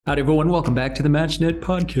Howdy, everyone. Welcome back to the MatchNet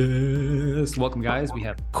podcast. Welcome, guys. We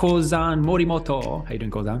have Kozan Morimoto. How you doing,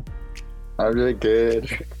 Kozan? I'm really good.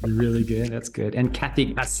 Really good. That's good. And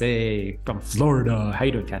Kathy Kase from Florida. How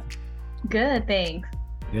you doing, Kathy? Good, thanks.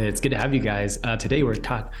 It's good to have you guys. Today we're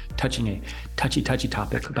touching a touchy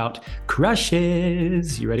topic about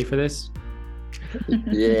crushes. You ready for this?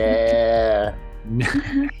 Yeah.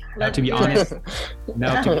 Now, to be honest,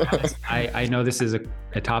 I know this is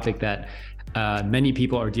a topic that many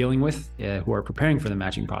people are dealing with who are preparing for the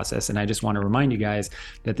matching process. And I just want to remind you guys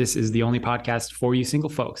that this is the only podcast for you single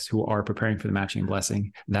folks who are preparing for the matching and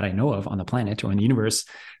blessing that I know of on the planet or in the universe.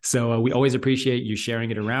 So we always appreciate you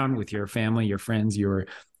sharing it around with your family, your friends, your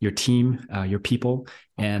team, your people.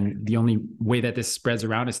 And the only way that this spreads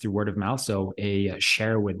around is through word of mouth. So a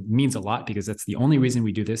share means a lot, because that's the only reason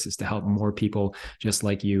we do this, is to help more people just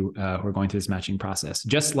like you who are going through this matching process.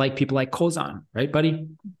 Just like people like Kozan, right, buddy?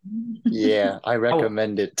 Yeah, I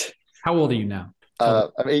recommend it. How old are you now?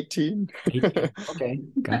 I'm 18. 18. Okay,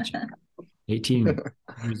 gotcha. 18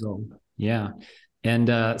 years old. Yeah.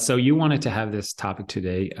 And so you wanted to have this topic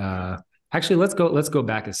today. Actually, let's go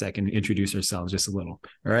back a second and introduce ourselves just a little.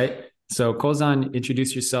 All right. So Kozan,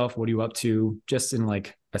 introduce yourself. What are you up to? Just in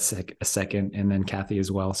like a second, and then Kathy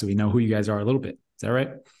as well, so we know who you guys are a little bit. Is that right?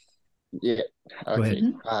 Yeah. Go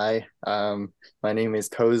ahead. Okay. Hi. My name is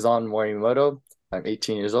Kozan Morimoto. I'm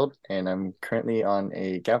 18 years old, and I'm currently on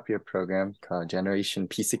a gap year program called Generation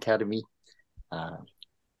Peace Academy.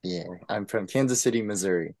 Yeah, I'm from Kansas City,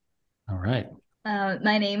 Missouri. All right.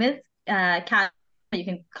 My name is Kathy. You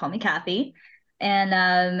can call me Kathy. And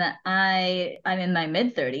I'm in my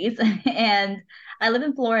mid-30s and I live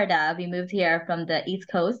in Florida. We moved here from the East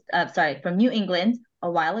Coast, from New England a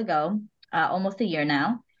while ago, almost a year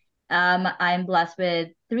now. I'm blessed with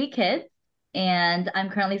 3 kids, and I'm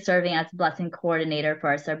currently serving as blessing coordinator for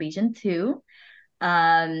our Sub-Region 2.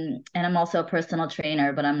 And I'm also a personal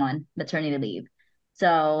trainer, but I'm on maternity leave.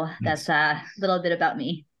 So that's a little bit about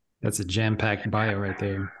me. That's a jam-packed bio right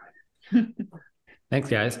there. Thanks,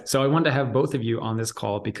 guys. So I wanted to have both of you on this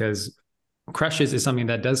call because crushes is something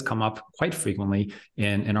that does come up quite frequently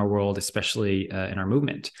in our world, especially in our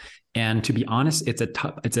movement. And to be honest, it's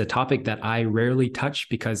a topic that I rarely touch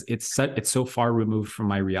because it's so far removed from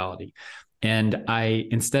my reality. And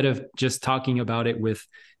instead of just talking about it with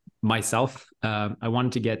myself, I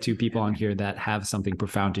wanted to get 2 people on here that have something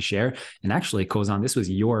profound to share. And actually, Kozan, this was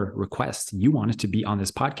your request. You wanted to be on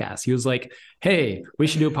this podcast. He was like, hey, we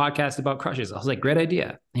should do a podcast about crushes. I was like, great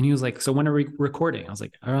idea. And he was like, so when are we recording? I was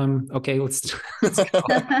like, okay, let's go.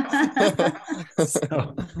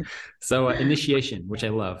 so initiation, which I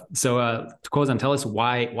love. So Kozan, tell us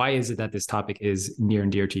why is it that this topic is near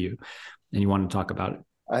and dear to you and you want to talk about it?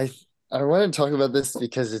 I want to talk about this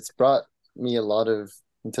because it's brought me a lot of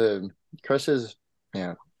crushes,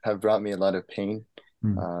 have brought me a lot of pain,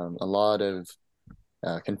 a lot of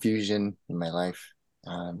confusion in my life,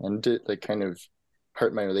 and it like kind of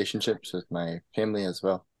hurt my relationships with my family as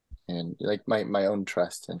well, and like my own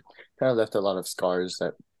trust, and kind of left a lot of scars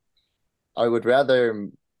that I would rather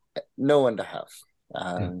no one to have.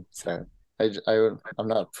 So I'm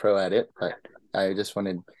not pro at it, but I just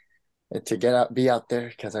wanted to be out there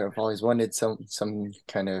because I've always wanted some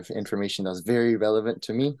kind of information that was very relevant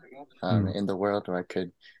to me in the world, where I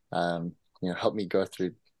could help me go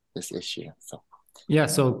through this issue. So yeah,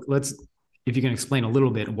 so if you can explain a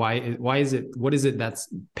little bit what is it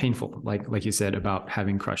that's painful, like you said, about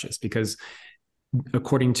having crushes? Because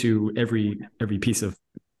according to every piece of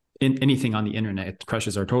anything on the internet,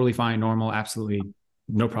 crushes are totally fine, normal, absolutely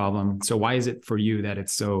no problem. So why is it for you that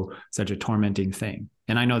it's such a tormenting thing?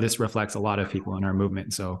 And I know this reflects a lot of people in our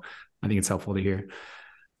movement, so I think it's helpful to hear.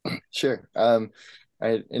 Sure.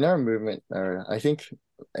 In our movement, or I think,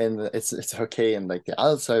 and it's okay in like the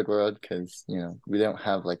outside world, because we don't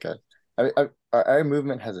have like our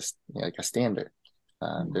movement has a standard.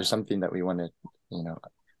 There's something that we want to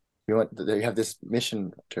they have this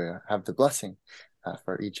mission to have the blessing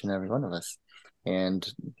for each and every one of us,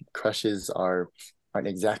 and crushes aren't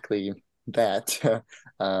exactly that.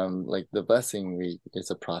 Like the blessing,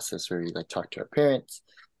 it's a process where we like talk to our parents,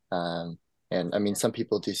 and I mean, some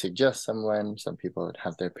people do suggest someone, some people would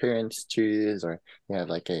have their parents choose, or they have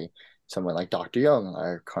like someone like Dr. Young,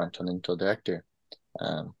 our continental director,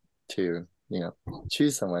 to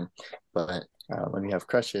choose someone. But when we have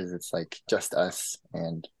crushes, it's like just us,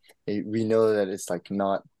 and we know that it's like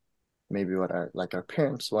not maybe what our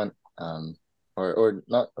parents want, or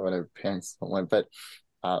not what our parents want, but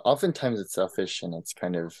oftentimes it's selfish, and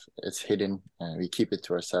it's hidden, and we keep it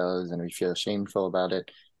to ourselves, and we feel shameful about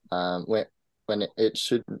it. When it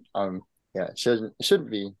shouldn't, it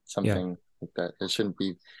shouldn't be something like that. It shouldn't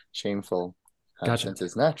be shameful, Gotcha. since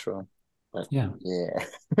it's natural. But Yeah.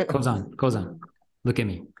 Kozan, look at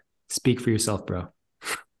me. Speak for yourself, bro.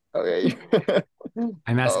 Okay.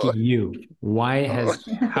 I'm asking you,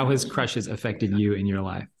 how has crushes affected you in your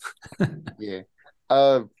life? Yeah.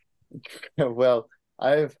 Well,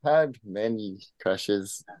 I've had many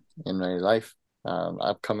crushes in my life,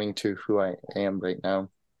 upcoming to who I am right now.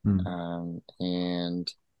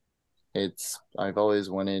 And I've always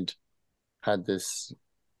had this,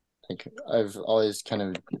 like, I've always kind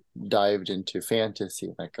of dived into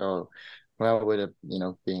fantasy, like, oh, well, would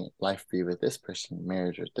life be with this person,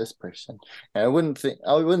 marriage with this person? And I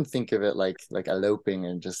wouldn't think of it like eloping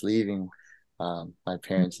and just leaving my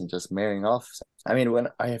parents and just marrying off. I mean, when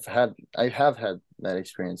I have had that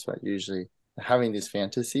experience, but usually having these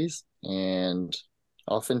fantasies, and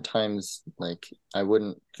oftentimes, like, I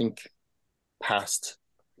wouldn't think past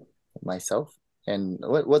myself and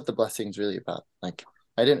what the blessing's really about. Like,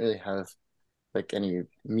 I didn't really have like any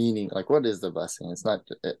meaning, like, what is the blessing? It's not,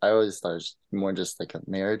 I always thought it was more just like a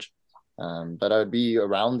marriage. But I would be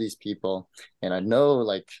around these people and I know,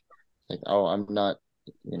 like, oh, I'm not,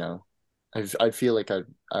 I feel like I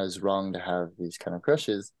was wrong to have these kind of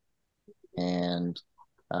crushes, and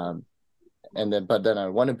but then I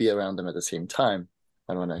want to be around them at the same time.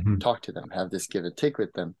 I want to talk to them, have this give and take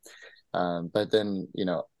with them. But then,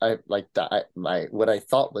 I like that. What I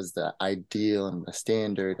thought was the ideal and the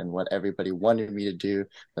standard and what everybody wanted me to do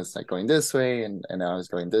was like going this way, and I was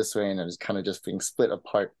going this way, and I was kind of just being split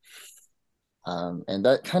apart. And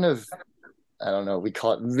that kind of, I don't know, we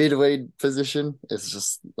call it midway position. It's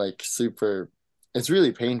just like it's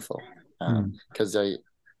really painful, because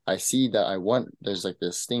I see that there's like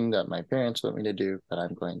this thing that my parents want me to do, but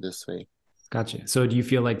I'm going this way. Gotcha. So do you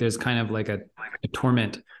feel like there's kind of like a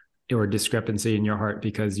torment or discrepancy in your heart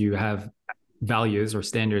because you have values or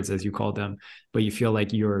standards, as you call them, but you feel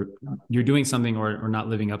like you're doing something or not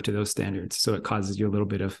living up to those standards, so it causes you a little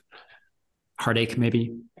bit of heartache,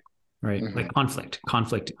 maybe, right? Like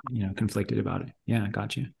conflicted, conflicted about it. Yeah,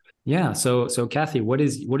 gotcha. Yeah. So Kathy,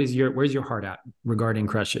 where's your heart at regarding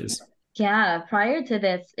crushes? Yeah, prior to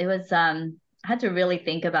this, it was I had to really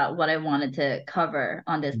think about what I wanted to cover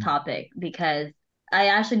on this topic, because I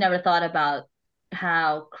actually never thought about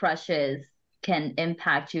how crushes can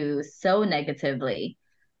impact you so negatively,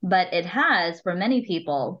 but it has for many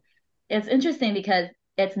people. It's interesting because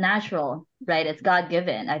it's natural, right? It's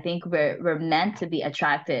God-given. I think we're meant to be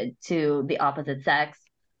attracted to the opposite sex.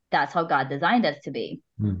 That's how God designed us to be.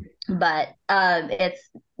 But it's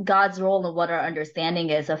God's role in what our understanding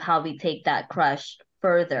is of how we take that crush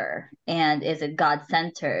further, and is it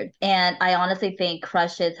God-centered? And I honestly think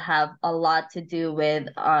crushes have a lot to do with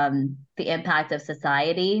the impact of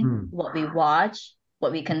society, what we watch,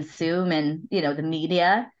 what we consume, and the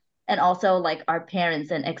media, and also like our parents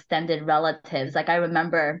and extended relatives. Like, I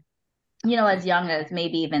remember, as young as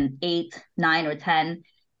maybe even 8, 9, or 10,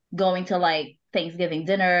 going to like Thanksgiving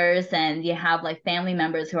dinners, and you have like family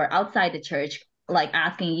members who are outside the church like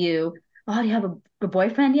asking you, oh, do you have a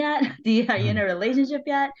boyfriend yet? Are you in a relationship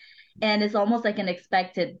yet? And it's almost like an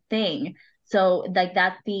expected thing. So like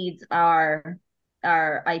that feeds our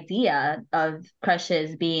idea of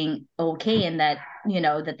crushes being okay, and that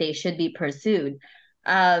that they should be pursued.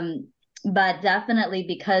 But definitely,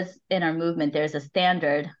 because in our movement there's a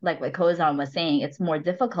standard, like what Kozan was saying, it's more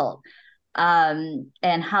difficult. And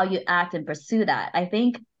how you act and pursue that. I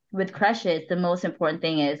think with crushes, the most important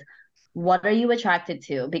thing is, what are you attracted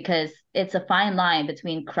to? Because it's a fine line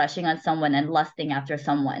between crushing on someone and lusting after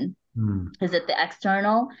someone. Is it the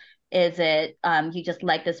external? Is it you just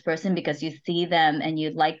like this person because you see them and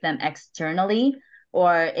you like them externally?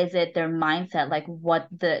 Or is it their mindset, like what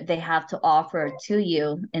they have to offer to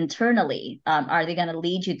you internally? Are they going to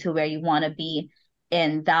lead you to where you want to be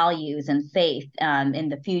in values and faith in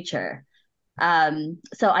the future?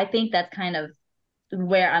 So I think that's kind of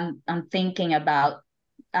where I'm thinking about,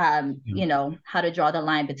 how to draw the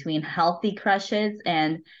line between healthy crushes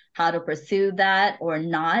and how to pursue that or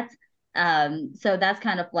not. So that's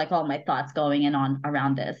kind of like all my thoughts going in on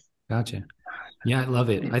around this. Gotcha. Yeah, I love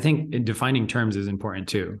it. I think defining terms is important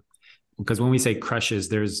too, because when we say crushes,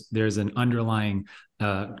 there's an underlying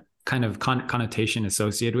kind of connotation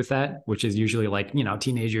associated with that, which is usually like,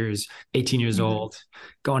 teenagers, 18 years old,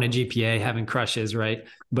 going to GPA, having crushes, right?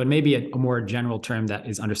 But maybe a more general term that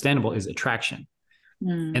is understandable is attraction.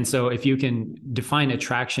 And so if you can define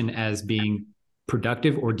attraction as being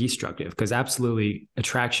productive or destructive, because absolutely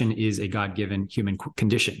attraction is a God-given human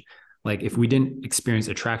condition. Like if we didn't experience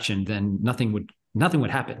attraction, then nothing would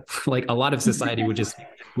happen. Like a lot of society would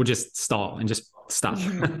just stall and just stop.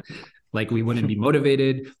 Like we wouldn't be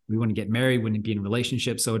motivated, we wouldn't get married, wouldn't be in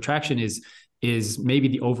relationships. So attraction is maybe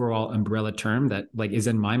the overall umbrella term that like is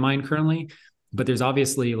in my mind currently. But there's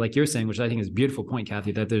obviously, like you're saying, which I think is a beautiful point,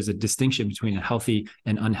 Kathy, that there's a distinction between a healthy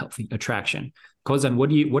and unhealthy attraction. Kozan, what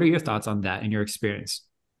are your thoughts on that in your experience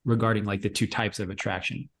regarding like the two types of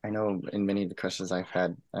attraction? I know in many of the crushes I've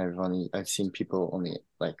had, I've seen people only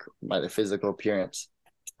like by the physical appearance,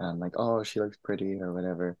 like, oh, she looks pretty or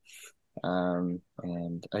whatever. And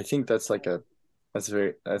I think that's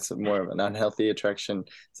more of an unhealthy attraction,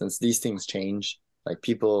 since these things change. Like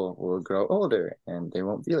people will grow older and they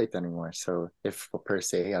won't be like that anymore. So if per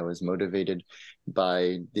se I was motivated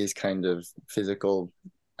by these kind of physical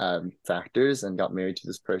factors and got married to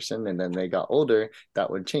this person, and then they got older,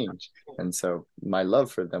 that would change. And so my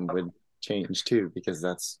love for them would change too, because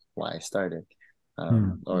that's why I started,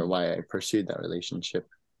 or why I pursued that relationship.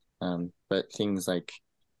 But things like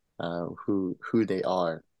who they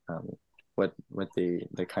are, what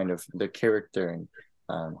the kind of the character and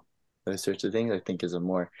those sorts of things, I think is a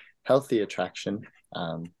more healthy attraction,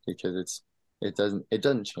 because it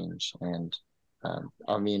doesn't change. And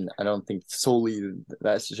I mean, I don't think solely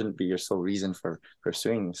that shouldn't be your sole reason for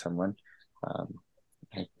pursuing someone.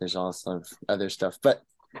 There's also other stuff, but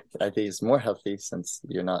I think it's more healthy, since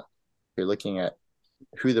you're looking at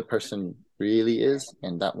who the person really is,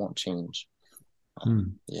 and that won't change.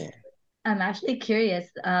 Yeah. I'm actually curious.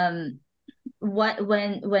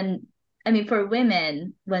 When I mean, for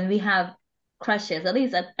women, when we have crushes, at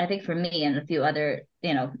least I think for me and a few other,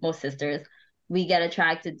 most sisters, we get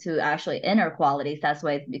attracted to actually inner qualities. That's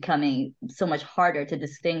why it's becoming so much harder to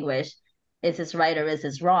distinguish, is this right or is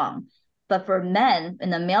this wrong? But for men,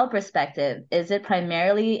 in the male perspective, is it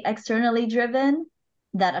primarily externally driven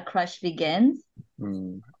that a crush begins?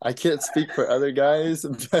 I can't speak for other guys,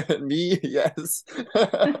 but me, yes.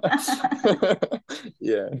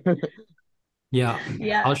 Yeah.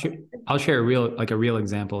 Yeah. I'll share a real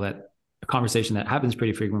example, that a conversation that happens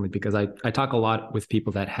pretty frequently, because I talk a lot with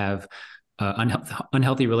people that have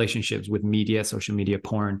unhealthy relationships with media, social media,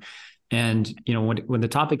 porn. And, when the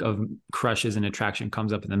topic of crushes and attraction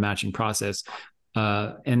comes up in the matching process,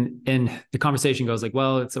 and the conversation goes like,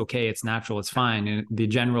 well, it's okay, it's natural, it's fine. And the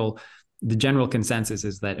general consensus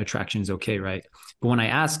is that attraction is okay, right? But when I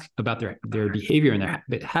ask about their behavior and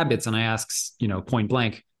their habits, and I ask, point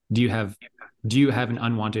blank, do you have an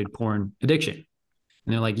unwanted porn addiction?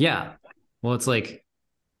 And they're like, yeah. Well, it's like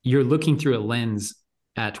you're looking through a lens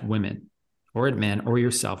at women or at men or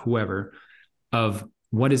yourself, whoever, of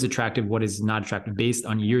what is attractive, what is not attractive, based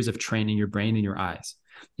on years of training your brain and your eyes.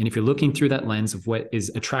 And if you're looking through that lens of what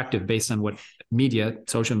is attractive based on what media,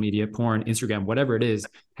 social media, porn, Instagram, whatever it is,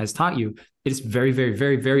 has taught you, it is very, very,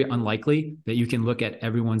 very, very unlikely that you can look at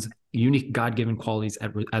everyone's unique God-given qualities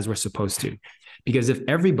as we're supposed to. Because if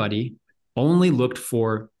everybody only looked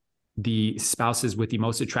for the spouses with the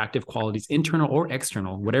most attractive qualities, internal or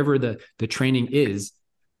external, whatever the training is,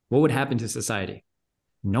 what would happen to society?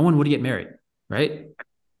 No one would get married, right?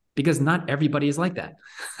 Because not everybody is like that.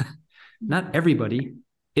 Not everybody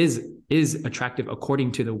is attractive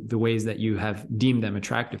according to the ways that you have deemed them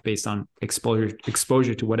attractive based on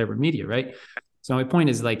exposure to whatever media, right? So my point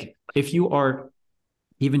is, like, if you are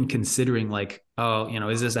even considering like, oh,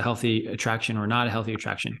 is this a healthy attraction or not a healthy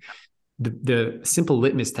attraction? The simple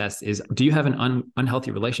litmus test is, do you have an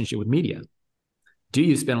unhealthy relationship with media? Do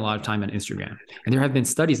you spend a lot of time on Instagram? And there have been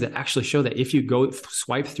studies that actually show that if you go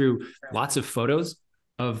swipe through lots of photos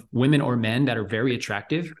of women or men that are very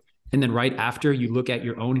attractive, and then right after you look at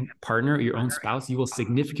your own partner, your own spouse, you will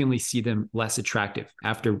significantly see them less attractive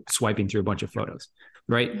after swiping through a bunch of photos,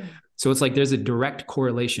 right? So it's like there's a direct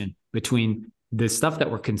correlation between the stuff that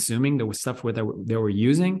we're consuming, the stuff that we're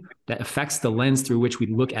using, that affects the lens through which we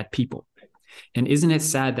look at people. And isn't it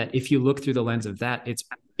sad that if you look through the lens of that,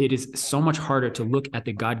 it is so much harder to look at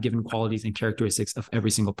the God-given qualities and characteristics of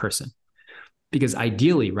every single person? Because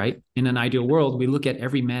ideally, right, in an ideal world, we look at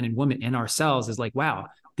every man and woman and ourselves as like, wow,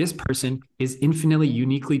 this person is infinitely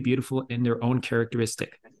uniquely beautiful in their own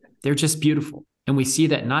characteristic. They're just beautiful. And we see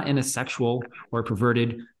that not in a sexual or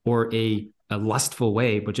perverted or a lustful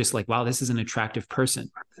way, but just like, wow, this is an attractive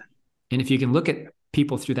person. And if you can look at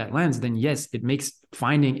people through that lens, then yes, it makes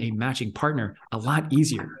finding a matching partner a lot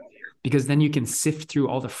easier, because then you can sift through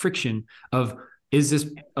all the friction of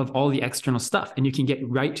all the external stuff, and you can get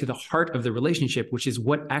right to the heart of the relationship, which is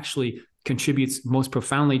what actually contributes most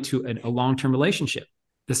profoundly to a long-term relationship.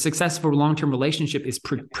 The successful long-term relationship is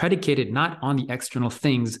predicated not on the external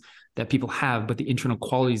things that people have, but the internal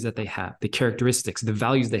qualities that they have, the characteristics, the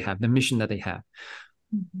values they have, the mission that they have,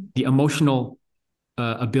 the emotional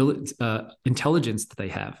ability, intelligence that they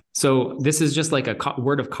have. So this is just like a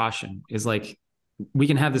word of caution, is like, we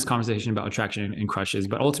can have this conversation about attraction and crushes,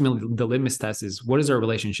 but ultimately the litmus test is, what is our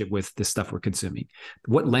relationship with this stuff we're consuming?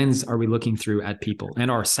 What lens are we looking through at people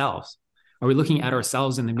and ourselves? Are we looking at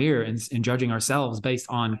ourselves in the mirror and judging ourselves based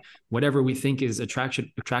on whatever we think is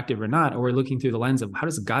attractive or not? Or we're looking through the lens of, how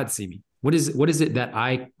does God see me? What is it that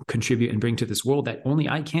I contribute and bring to this world that only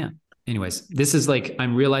I can? Anyways, this is like,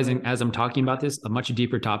 I'm realizing as I'm talking about this, a much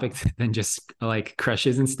deeper topic than just like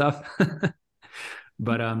crushes and stuff.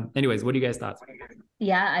 But anyways, what do you guys thoughts?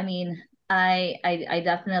 Yeah, I mean, I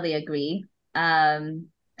definitely agree.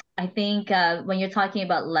 I think when you're talking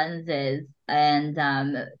about lenses, and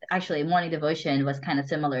actually morning devotion was kind of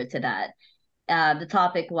similar to that. The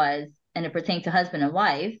topic was, and it pertained to husband and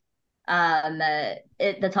wife.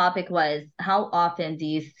 The topic was, how often do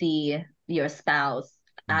you see your spouse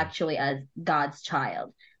actually as God's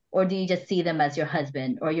child? Or do you just see them as your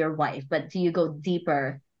husband or your wife? But do you go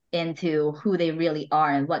deeper into who they really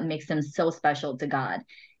are and what makes them so special to God?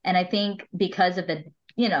 And I think because of the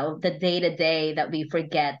day to day that we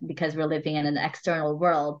forget, because we're living in an external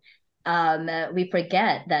world, we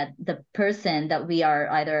forget that the person that we are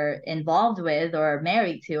either involved with or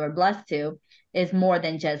married to or blessed to is more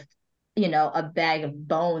than just a bag of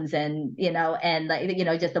bones, and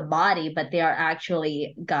like just a body, but they are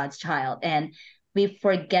actually God's child, and we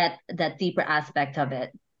forget that deeper aspect of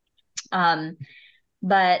it.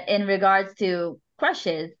 But in regards to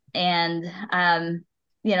crushes and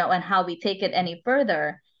and how we take it any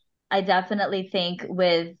further, I definitely think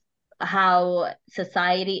with how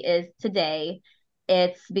society is today,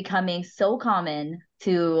 it's becoming so common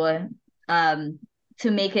um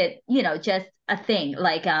make it, just a thing,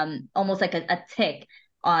 like almost like a tick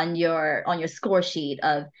on your score sheet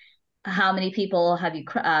of how many people have you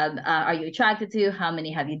are you attracted to, how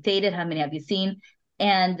many have you dated, how many have you seen.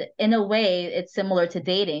 And in a way, it's similar to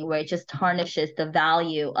dating, where it just tarnishes the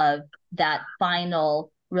value of that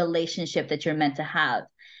final relationship that you're meant to have.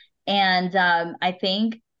 And I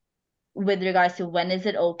think with regards to when is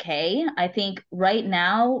it okay, I think right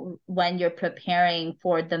now, when you're preparing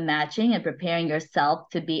for the matching and preparing yourself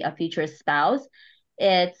to be a future spouse,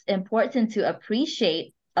 it's important to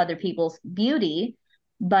appreciate other people's beauty.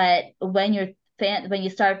 But when you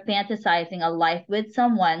start fantasizing a life with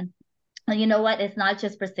someone, and you know what, it's not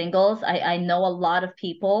just for singles. I know a lot of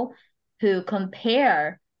people who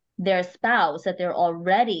compare their spouse that they're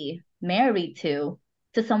already married to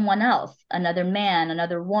someone else, another man,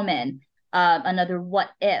 another woman, another what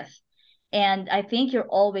if. And I think you're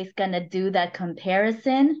always going to do that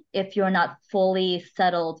comparison if you're not fully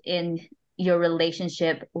settled in your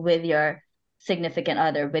relationship with your significant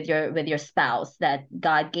other, with your spouse that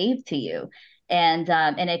God gave to you. And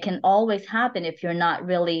it can always happen if you're not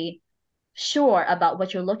really sure about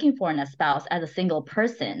what you're looking for in a spouse as a single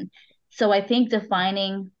person. So I think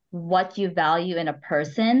defining what you value in a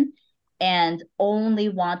person and only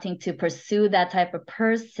wanting to pursue that type of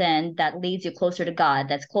person that leads you closer to God,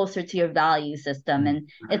 that's closer to your value system, and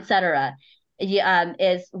etc.,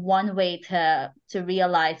 is one way to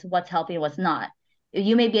realize what's healthy and what's not.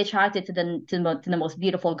 You may be attracted to the most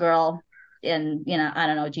beautiful girl in, I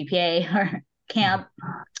don't know, GPA or camp,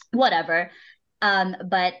 whatever.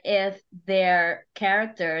 But if their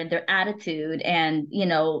character and their attitude and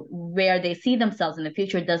where they see themselves in the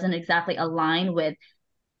future doesn't exactly align with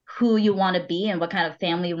who you want to be and what kind of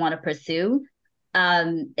family you want to pursue,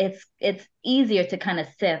 it's easier to kind of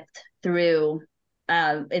sift through.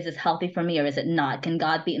 Is this healthy for me or is it not? Can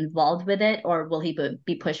God be involved with it, or will he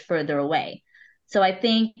be pushed further away? So I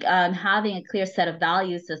think having a clear set of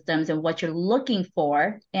value systems and what you're looking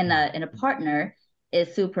for in a partner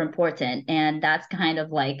is super important, and that's kind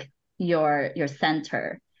of like your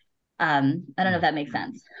center. I don't know if that makes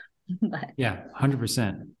sense. But Yeah,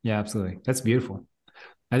 100%. Yeah, absolutely. That's beautiful.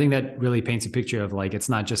 I think that really paints a picture of like, it's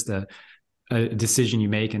not just a decision you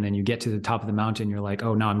make and then you get to the top of the mountain, you're like,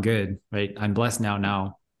 oh, now I'm good, right? I'm blessed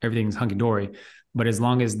now everything's hunky-dory. But as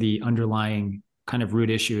long as the underlying kind of root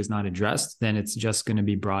issue is not addressed, then it's just going to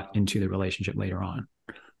be brought into the relationship later on.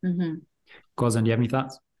 mm-hmm. Kozan, do you have any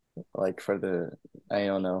thoughts? Like for the, I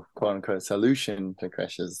don't know, quote unquote solution to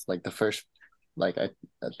crushes, like I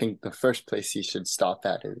think the first place you should stop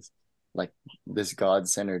at is like this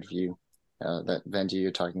God-centered view that Benji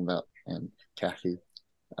you're talking about, and Kathy,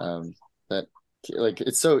 that like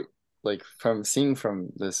it's so like from seeing from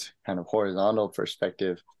this kind of horizontal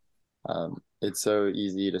perspective, it's so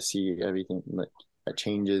easy to see everything that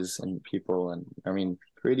changes in people, and I mean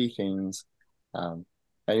pretty things.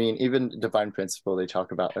 I mean, even Divine Principle, they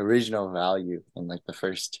talk about original value in like the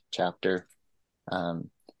first chapter,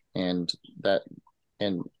 and that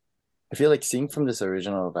and I feel like seeing from this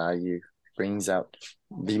original value brings out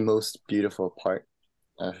the most beautiful part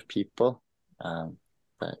of people.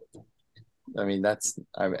 But I mean, I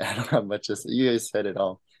don't have much to say. You guys said it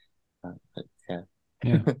all. But yeah.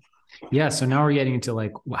 Yeah. Yeah. So now we're getting into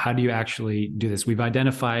like, how do you actually do this? We've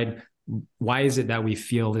identified why is it that we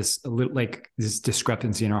feel this a little like this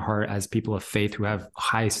discrepancy in our heart as people of faith who have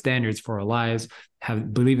high standards for our lives,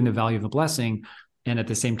 believe in the value of the blessing, and at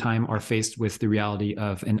the same time are faced with the reality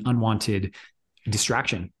of an unwanted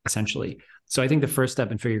distraction, essentially. So I think the first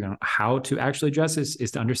step in figuring out how to actually address this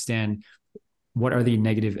is to understand what are the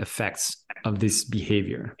negative effects of this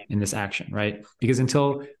behavior in this action, right? Because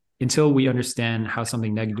until we understand how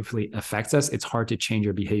something negatively affects us, it's hard to change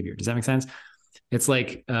your behavior. Does that make sense? It's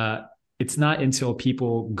like it's not until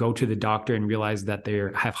people go to the doctor and realize that they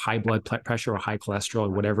have high blood pressure or high cholesterol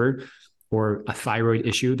or whatever, or a thyroid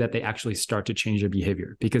issue, that they actually start to change their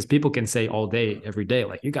behavior. Because people can say all day, every day,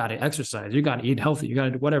 like, you got to exercise, you got to eat healthy, you got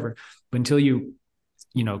to do whatever. But until you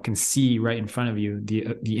can see right in front of you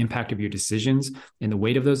the impact of your decisions and the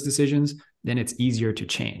weight of those decisions, then it's easier to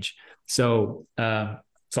change. So I'll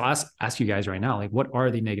ask you guys right now, like, what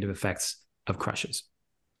are the negative effects of crushes?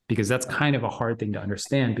 Because that's kind of a hard thing to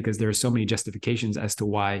understand, because there are so many justifications as to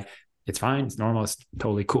why it's fine, it's normal, it's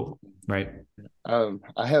totally cool, right?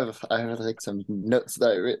 I have like some notes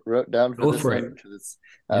that I wrote down for this one, because it's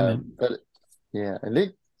but yeah, I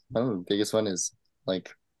think one of the biggest one is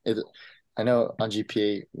like I know on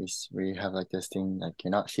GPA we have like this thing, like,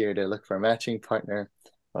 you're not here to look for a matching partner,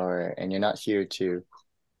 and you're not here to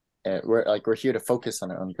we're here to focus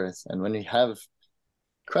on our own growth. And when we have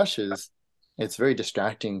crushes, it's very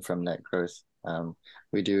distracting from that growth.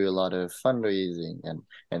 We do a lot of fundraising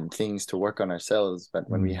and things to work on ourselves, but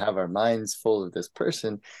when we have our minds full of this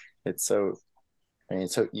person, it's so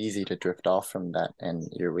easy to drift off from that, and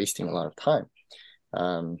you're wasting a lot of time.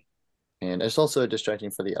 And it's also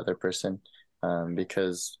distracting for the other person,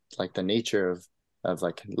 because like the nature of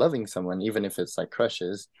like loving someone, even if it's like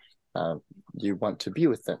crushes, you want to be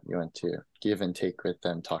with them, you want to give and take with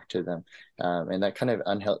them, talk to them, and that kind of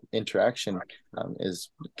unhealthy interaction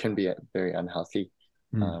can be very unhealthy.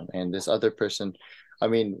 And this other person, I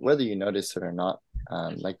mean, whether you notice it or not,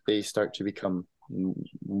 like, they start to become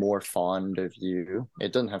more fond of you.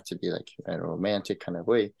 It doesn't have to be like in a romantic kind of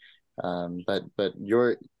way, but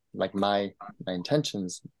your, like, my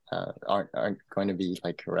intentions aren't going to be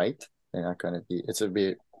like right. They're not going to be. It's a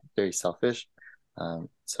bit very selfish.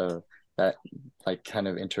 So that, like, kind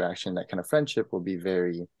of interaction, that kind of friendship will be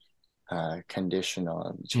very conditional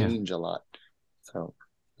and change a lot. So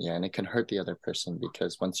yeah, and it can hurt the other person,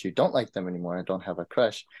 because once you don't like them anymore and don't have a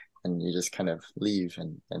crush, and you just kind of leave,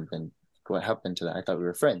 and then what happened to that? I thought we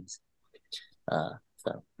were friends.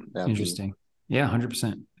 So interesting. Yeah,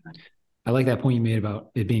 100%. I like that point you made about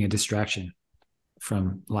it being a distraction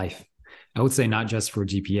from life. I would say not just for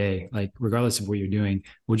GPA, like, regardless of what you're doing.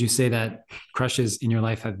 Would you say that crushes in your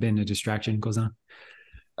life have been a distraction, Gozan?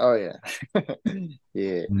 Oh yeah.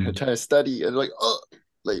 Yeah. I'm trying to study, and like, oh,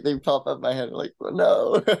 like, they pop up my head, like, oh,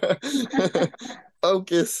 no.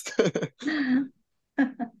 Focus.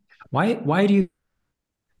 Why do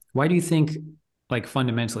you think, like,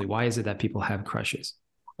 fundamentally, why is it that people have crushes?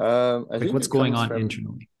 I think what's going on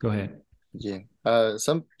internally? Go ahead. Yeah.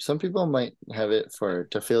 Some people might have it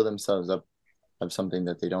to fill themselves up of something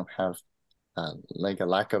that they don't have, like a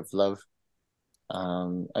lack of love.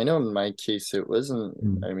 I know in my case it wasn't.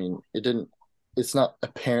 I mean, it's not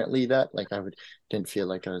apparently that, like, didn't feel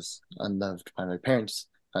like I was unloved by my parents.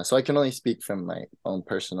 So I can only speak from my own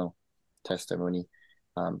personal testimony.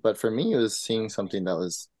 But for me, it was seeing something that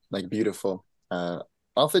was like beautiful.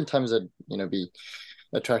 Oftentimes I'd be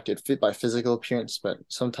attracted by physical appearance, but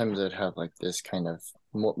sometimes I'd have like this kind of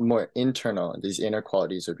more internal. These inner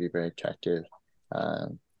qualities would be very attractive,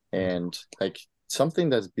 and like, something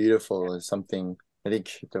that's beautiful is something, I think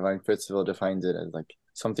Divine Principle defines it as like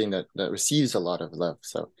something that receives a lot of love.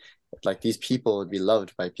 So like, these people would be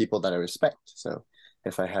loved by people that I respect. So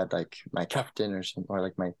if I had like my captain or something, or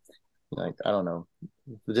like my, like, I don't know,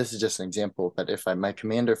 this is just an example, but if my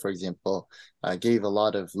commander, for example, gave a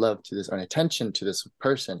lot of love to this, or attention to this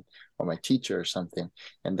person, or my teacher or something,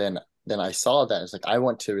 and then I saw that, it's like, I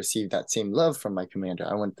want to receive that same love from my commander.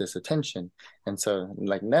 I want this attention. And so,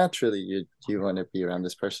 like, naturally you want to be around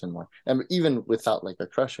this person more, and even without like a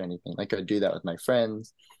crush or anything. Like, I do that with my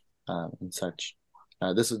friends, and such.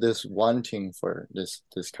 This wanting for this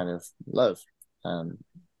kind of love,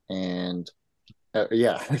 and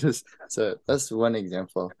yeah. So that's one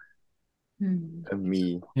example of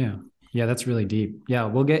me. Yeah, that's really deep. Yeah,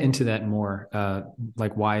 we'll get into that more.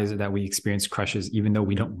 Like, why is it that we experience crushes even though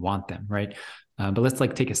we don't want them, right? But let's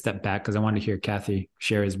like take a step back because I wanted to hear Kathy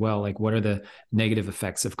share as well. Like, what are the negative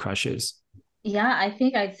effects of crushes? Yeah, I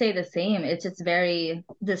think I'd say the same. It's just very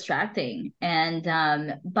distracting. And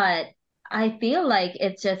but I feel like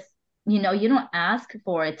it's just, you don't ask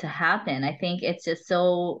for it to happen. I think it's just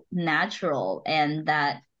so natural, and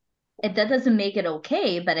that doesn't make it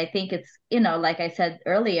okay, but I think it's, like I said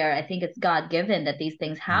earlier, I think it's God given that these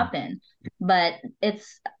things happen. But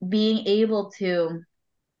it's being able to,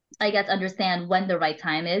 I guess, understand when the right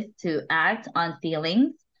time is to act on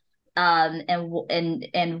feelings, and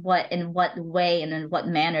what, in what way and in what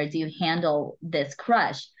manner do you handle this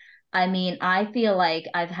crush. I mean, I feel like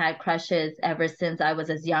I've had crushes ever since I was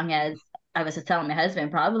as young as, I was just telling my husband,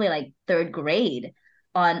 probably like third grade,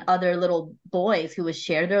 on other little boys who would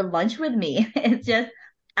share their lunch with me. It's just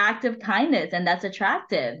act of kindness, and that's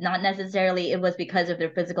attractive. Not necessarily it was because of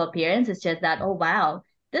their physical appearance. It's just that, oh wow,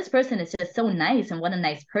 this person is just so nice, and what a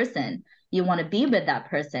nice person. You want to be with that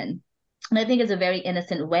person. And I think it's a very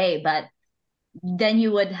innocent way, but then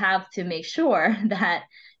you would have to make sure that,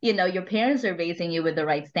 your parents are raising you with the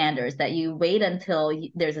right standards, that you wait until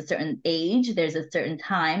there's a certain age, there's a certain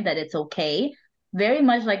time that it's okay. Very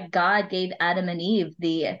much like God gave Adam and Eve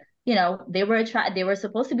they were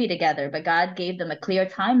supposed to be together, but God gave them a clear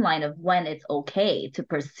timeline of when it's okay to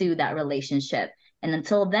pursue that relationship. And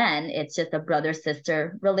until then, it's just a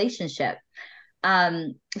brother-sister relationship.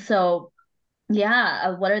 So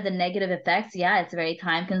yeah, what are the negative effects? Yeah, it's very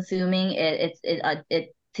time consuming.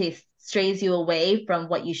 It strays you away from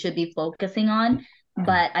what you should be focusing on.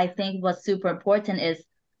 But I think what's super important is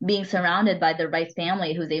being surrounded by the right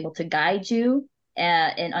family who's able to guide you,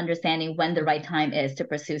 in understanding when the right time is to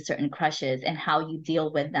pursue certain crushes and how you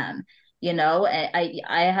deal with them. I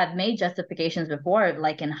have made justifications before,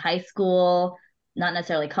 like in high school, not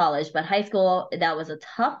necessarily college, but high school. That was a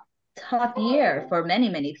tough year for many,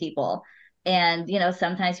 many people. And,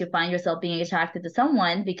 sometimes you find yourself being attracted to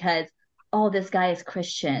someone because, oh, this guy is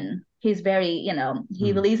Christian. He's very,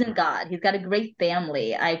 he believes in God. He's got a great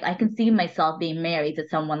family. I can see myself being married to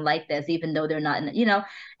someone like this, even though they're not,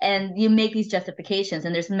 and you make these justifications.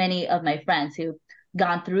 And there's many of my friends who've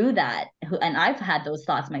gone through that, and I've had those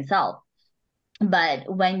thoughts myself.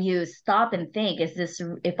 But when you stop and think,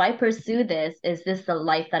 if I pursue this, is this the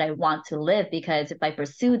life that I want to live? Because if I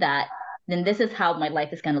pursue that, then this is how my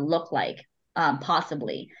life is going to look like,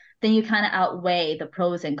 possibly. Then you kind of outweigh the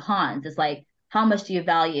pros and cons. It's like, how much do you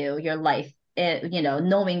value your life,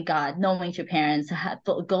 knowing God, knowing your parents,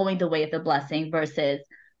 going the way of the blessing versus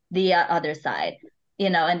the other side,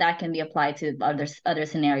 and that can be applied to other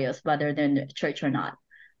scenarios, whether they're in the church or not.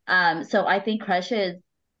 So I think crushes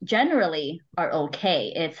generally are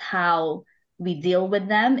okay. It's how we deal with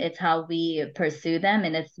them, it's how we pursue them,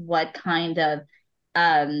 and it's what kind of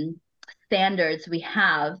standards we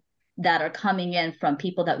have that are coming in from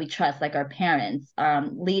people that we trust, like our parents,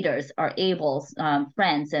 leaders, our ables,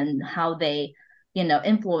 friends, and how they,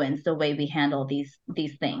 influence the way we handle these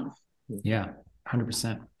things. Yeah,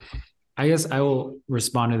 100%. I guess I will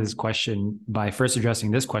respond to this question by first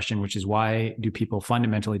addressing this question, which is, why do people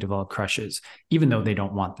fundamentally develop crushes, even though they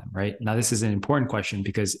don't want them, right? Now, this is an important question,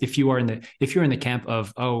 because if you're in the camp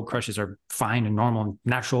of, oh, crushes are fine and normal and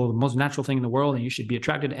natural, the most natural thing in the world, and you should be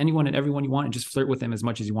attracted to anyone and everyone you want and just flirt with them as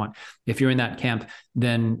much as you want. If you're in that camp,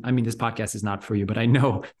 then, I mean, this podcast is not for you, but I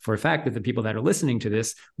know for a fact that the people that are listening to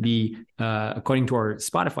this, according to our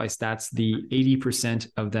Spotify stats, the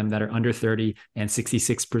 80% of them that are under 30 and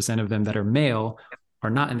 66% of them that are male are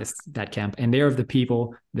not in that camp. And they're of the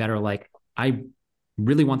people that are like, I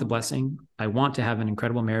really want the blessing. I want to have an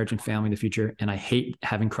incredible marriage and family in the future. And I hate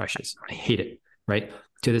having crushes. I hate it. Right.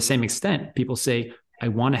 To the same extent, people say, I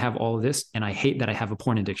want to have all of this, and I hate that I have a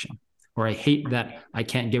porn addiction, or I hate that I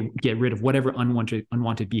can't get rid of whatever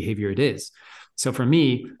unwanted behavior it is. So for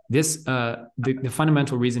me, this the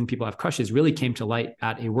fundamental reason people have crushes really came to light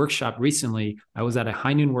at a workshop recently. I was at a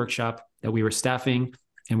high noon workshop that we were staffing,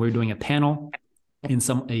 and we were doing a panel, and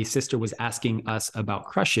a sister was asking us about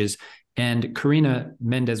crushes, and Karina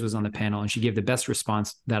Mendez was on the panel, and she gave the best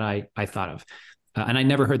response that I thought of. And I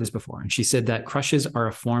never heard this before. And she said that crushes are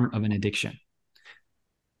a form of an addiction.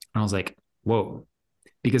 And I was like, whoa,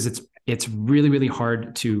 because it's really, really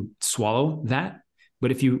hard to swallow that.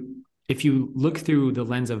 But if you look through the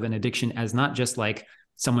lens of an addiction as not just like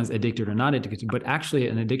someone's addicted or not addicted, but actually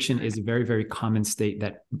an addiction is a very, very common state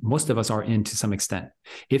that most of us are in to some extent.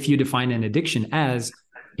 If you define an addiction as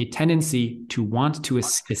a tendency to want to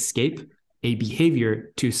escape a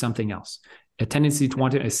behavior to something else, a tendency to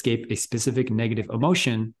want to escape a specific negative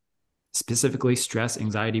emotion, specifically stress,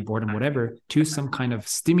 anxiety, boredom, whatever, to some kind of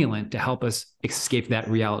stimulant to help us escape that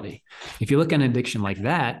reality. If you look at an addiction like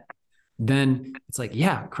that, then it's like,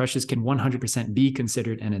 yeah, crushes can 100% be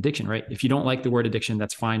considered an addiction, right? If you don't like the word addiction,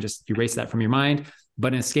 that's fine. Just erase that from your mind.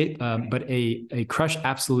 But a crush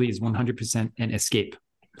absolutely is 100% an escape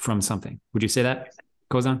from something. Would you say that,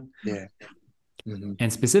 Kozan? Yeah. Mm-hmm.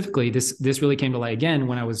 And specifically, this really came to light again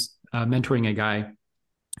when I was mentoring a guy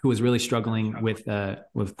who was really struggling with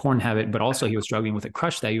porn habit, but also he was struggling with a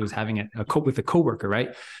crush that he was having with a coworker, right?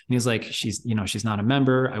 And he was like, she's not a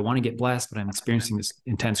member. I want to get blessed, but I'm experiencing this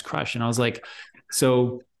intense crush. And I was like,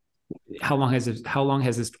 so how long has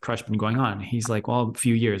this crush been going on? He's like, well, a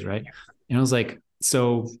few years, right? And I was like,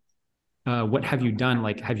 so what have you done?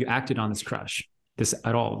 Like, have you acted on this crush, this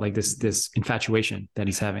at all? Like this infatuation that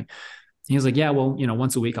he's having? And he was like, yeah, well,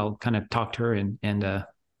 once a week I'll kind of talk to her and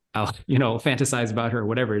I'll, fantasize about her or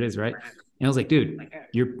whatever it is, right? And I was like, dude,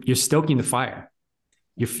 you're stoking the fire.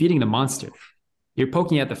 You're feeding the monster. You're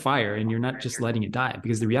poking at the fire and you're not just letting it die.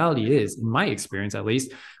 Because the reality is, in my experience at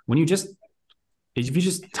least, if you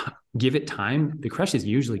just give it time, the crushes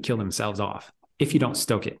usually kill themselves off if you don't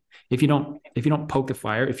stoke it. If you don't poke the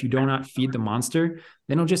fire, if you do not feed the monster,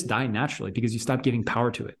 then it'll just die naturally because you stop giving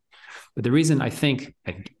power to it. But the reason I think,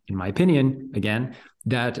 in my opinion, again,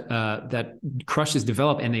 that crushes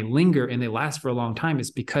develop and they linger and they last for a long time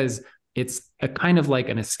is because it's a kind of like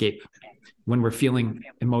an escape when we're feeling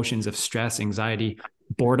emotions of stress, anxiety,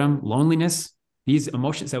 boredom, loneliness. These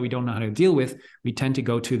emotions that we don't know how to deal with, we tend to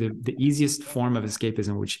go to the easiest form of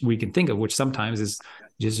escapism, which we can think of, which sometimes is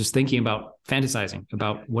just thinking about fantasizing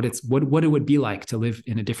about what it would be like to live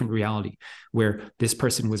in a different reality where this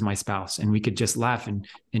person was my spouse and we could just laugh and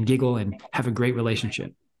giggle and have a great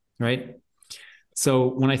relationship, right? So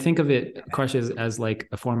when I think of it, crushes as like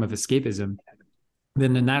a form of escapism,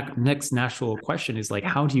 then the next natural question is like,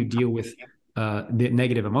 how do you deal with the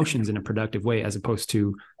negative emotions in a productive way, as opposed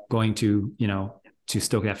to going to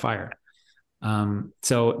stoke that fire?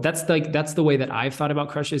 So that's the way that I've thought about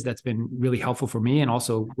crushes. That's been really helpful for me. And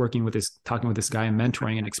also talking with this guy and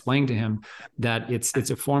mentoring and explaining to him that it's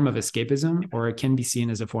a form of escapism, or it can be seen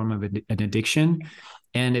as a form of an addiction.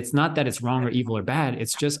 And it's not that it's wrong or evil or bad.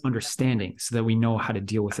 It's just understanding so that we know how to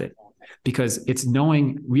deal with it. Because it's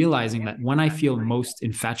realizing that when I feel most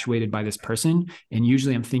infatuated by this person, and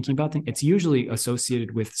usually I'm thinking about things, it's usually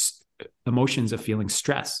associated with emotions of feeling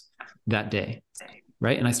stress that day,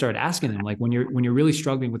 right? And I started asking him, like, when you're really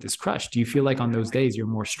struggling with this crush, do you feel like on those days you're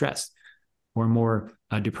more stressed or more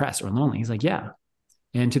depressed or lonely? He's like, yeah.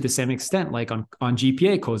 And to the same extent, like on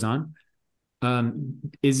GPA, Kozan,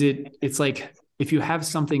 it's like, if you have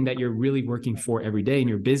something that you're really working for every day and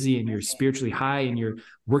you're busy and you're spiritually high and you're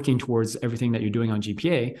working towards everything that you're doing on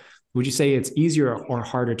GPA, would you say it's easier or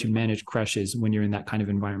harder to manage crushes when you're in that kind of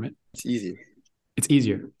environment? It's easier. It's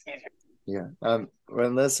easier. Yeah.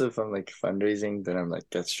 Unless if I'm like fundraising, then I'm like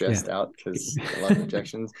get stressed out because a lot of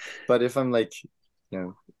objections. But if I'm like,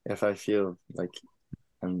 if I feel like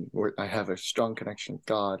I have a strong connection with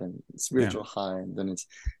God and spiritual high, and then it's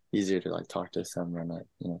easier to like talk to someone,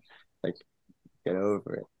 like get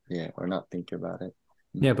over it, or not think about it.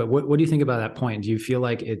 Yeah, but what do you think about that point? Do you feel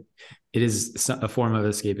like it is a form of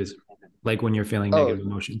escapism, like when you're feeling negative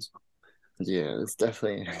emotions? Yeah, it's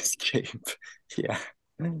definitely an escape. Yeah,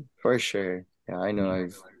 for sure. Yeah, I know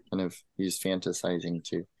I've kind of used fantasizing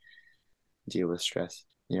to deal with stress.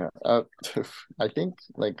 Yeah, I think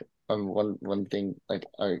like one thing like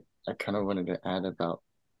I kind of wanted to add about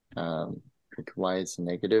like why it's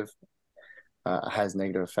negative, has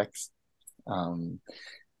negative effects.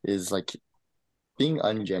 Is like being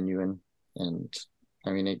ungenuine, and I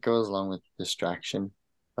mean it goes along with distraction,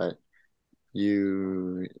 but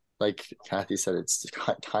you, like Kathy said, it's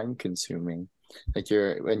time consuming. Like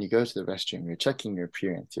when you go to the restroom, you're checking your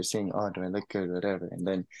appearance, you're saying, oh, do I look good, whatever, and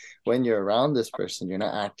then when you're around this person, you're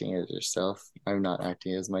not acting as yourself. I'm not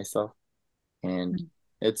acting as myself, and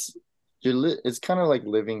it's kind of like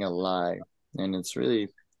living a lie, and it's really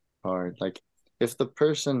hard. Like if the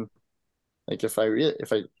person, like if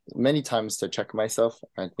I many times to check myself,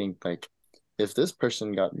 I think like if this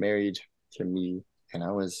person got married to me and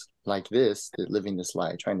I was like this, living this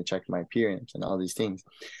lie, trying to check my appearance and all these things,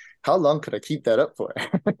 how long could I keep that up for?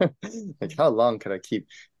 Like how long could I keep,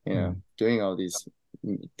 doing all these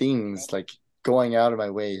things, like going out of my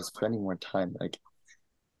way, spending more time? Like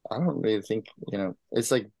I don't really think,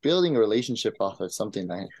 it's like building a relationship off of something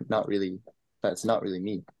that's not really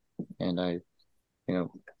me. And I,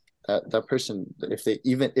 that person, if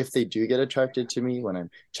they do get attracted to me when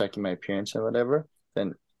I'm checking my appearance and whatever,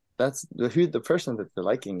 then that's the person that they're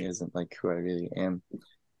liking isn't like who I really am.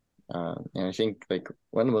 And I think like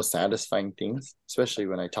one of the most satisfying things, especially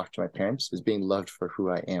when I talk to my parents, is being loved for who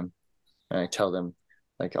I am. And I tell them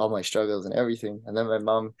like all my struggles and everything. And then my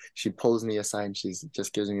mom, she pulls me aside and she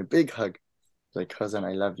just gives me a big hug, like, cousin,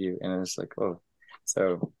 I love you. And it's like, oh,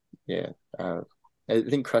 so yeah, I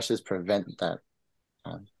think crushes prevent that.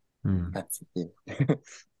 That's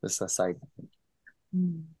just a side.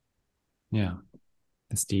 Yeah,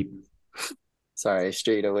 that's deep. Sorry, I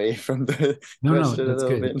strayed away from the no, that's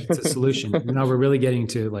good. It's a solution. Now we're really getting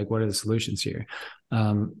to like, what are the solutions here?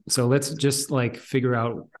 So let's just like figure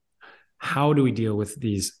out, how do we deal with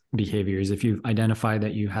these behaviors? If you've identified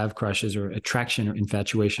that you have crushes or attraction or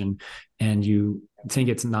infatuation and you think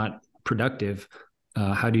it's not productive,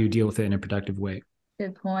 how do you deal with it in a productive way?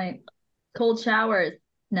 Good point. Cold showers.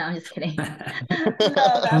 No, I'm just kidding. No,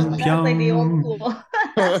 that's like the old school.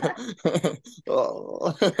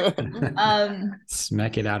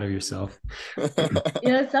 Smack it out of yourself.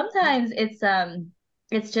 Sometimes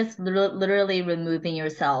it's just literally removing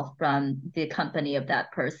yourself from the company of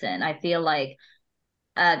that person. I feel like,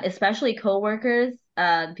 especially coworkers,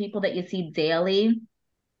 people that you see daily,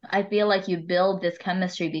 I feel like you build this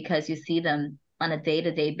chemistry because you see them on a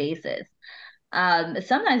day-to-day basis.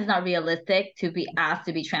 Sometimes it's not realistic to be asked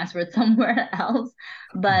to be transferred somewhere else,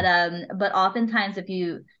 but oftentimes if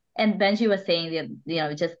you, and Benji was saying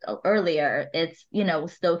that, just earlier, it's,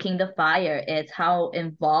 stoking the fire. It's how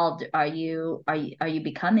involved are you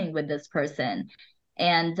becoming with this person,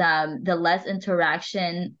 and the less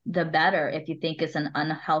interaction, the better. If you think it's an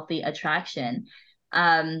unhealthy attraction,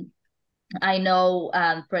 I know,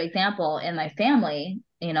 for example, in my family,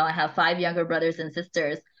 I have 5 younger brothers and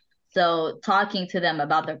sisters. So talking to them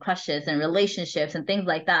about their crushes and relationships and things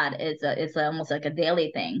like that is almost like a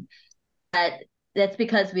daily thing. But that's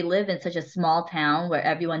because we live in such a small town where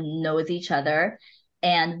everyone knows each other.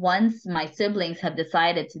 And once my siblings have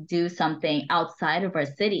decided to do something outside of our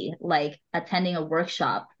city, like attending a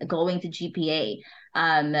workshop, going to GPA,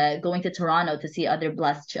 going to Toronto to see other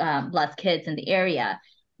blessed kids in the area,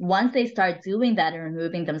 once they start doing that and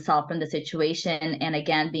removing themselves from the situation, and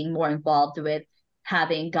again, being more involved with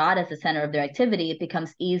having God as the center of their activity, it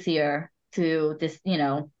becomes easier to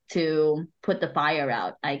to put the fire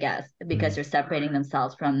out, I guess, because they're separating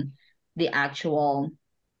themselves from the actual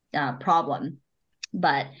problem.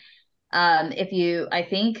 But I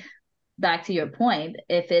think, back to your point,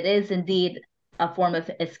 if it is indeed a form of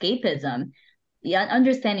escapism,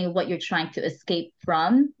 understanding what you're trying to escape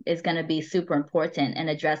from is going to be super important, and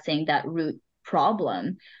addressing that root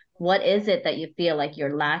problem. What is it that you feel like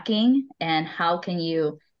you're lacking, and how can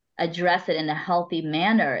you address it in a healthy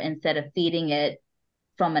manner instead of feeding it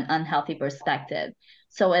from an unhealthy perspective?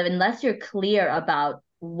 So unless you're clear about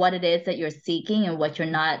what it is that you're seeking and what you're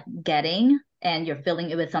not getting, and you're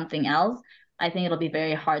filling it with something else, I think it'll be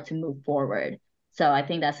very hard to move forward. So I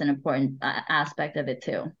think that's an important aspect of it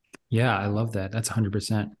too. Yeah, I love that. That's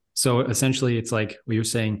 100%. So essentially, it's like what you're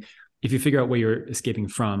saying, if you figure out what you're escaping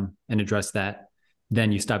from and address that,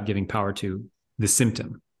 then you stop giving power to the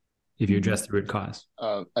symptom if you address the root cause.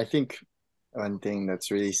 I think one thing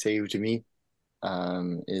that's really saved me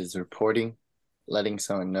is reporting, letting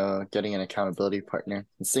someone know, getting an accountability partner.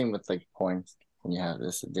 And same with like porn, when you have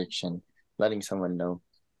this addiction, letting someone know.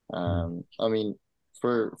 I mean,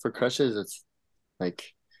 for crushes, it's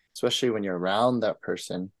like, especially when you're around that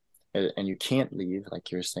person and you can't leave,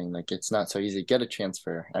 like you're saying, like it's not so easy to get a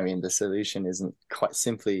transfer. I mean, the solution isn't quite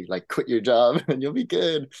simply like quit your job and you'll be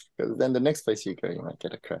good, because then the next place you go, you might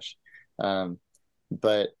get a crush.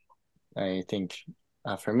 But I think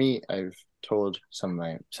for me, I've told some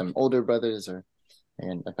older brothers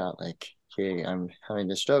and about like, hey, I'm having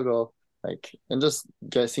this struggle, like, and just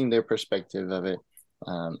guessing their perspective of it.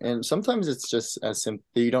 And sometimes it's just as simple,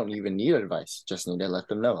 you don't even need advice, just need to let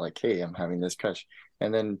them know, like, hey, I'm having this crush.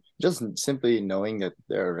 And then just simply knowing that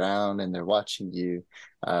they're around and they're watching you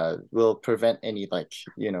will prevent any, like,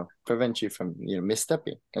 prevent you from,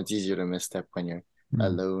 misstepping. It's easier to misstep when you're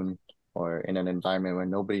alone or in an environment where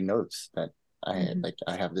nobody knows that I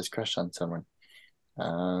have this crush on someone.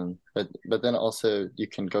 But then also you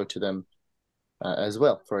can go to them as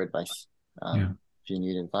well for advice. If you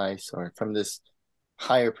need advice, or from this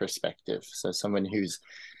higher perspective, so someone who's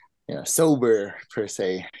sober per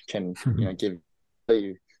se can give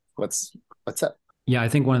you what's up. I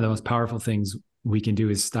think one of the most powerful things we can do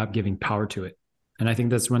is stop giving power to it. And I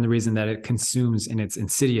think that's one of the reasons that it consumes and it's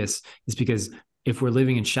insidious, is because if we're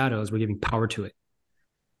living in shadows, we're giving power to it.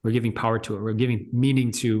 We're giving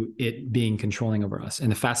meaning to it being controlling over us. And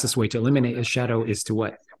the fastest way to eliminate a shadow is to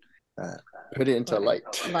what? Put it into light.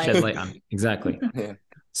 Shed light on. Exactly. Yeah.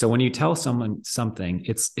 So when you tell someone something,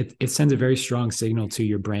 it sends a very strong signal to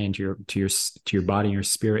your brain, to your body, your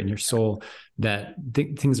spirit, and your soul that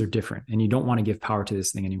things are different, and you don't want to give power to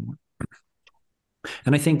this thing anymore.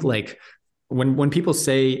 And I think like when people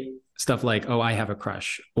say stuff like, oh, I have a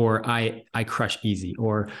crush, or I crush easy,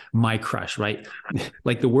 or my crush, right?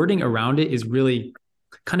 Like the wording around it is really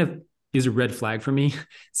kind of is a red flag for me,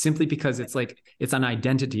 simply because it's like it's an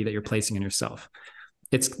identity that you're placing in yourself.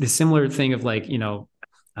 It's the similar thing of like, I don't know,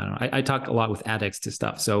 I talk a lot with addicts to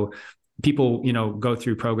stuff. So people, go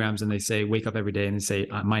through programs and they say, wake up every day and they say,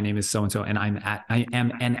 my name is so-and-so, and I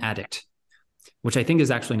am an addict, which I think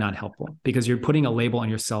is actually not helpful, because you're putting a label on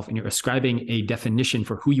yourself and you're ascribing a definition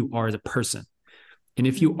for who you are as a person. And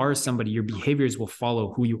if you are somebody, your behaviors will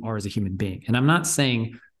follow who you are as a human being. And I'm not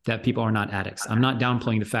saying that people are not addicts. I'm not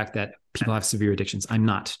downplaying the fact that people have severe addictions. I'm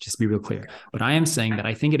not, just be real clear. But I am saying that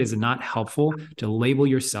I think it is not helpful to label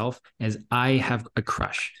yourself as I have a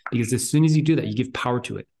crush, because as soon as you do that, you give power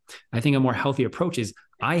to it. I think a more healthy approach is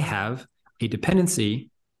I have a dependency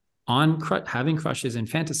on having crushes and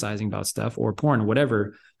fantasizing about stuff or porn or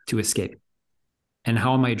whatever to escape. And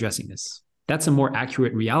how am I addressing this? That's a more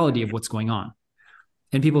accurate reality of what's going on.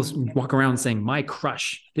 And people walk around saying, my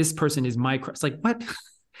crush, this person is my crush. It's like, what?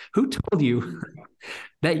 Who told you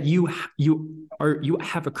that you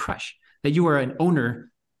have a crush, that you are an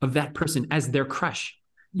owner of that person as their crush?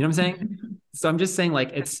 You know what I'm saying? So I'm just saying,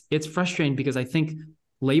 like, it's frustrating, because I think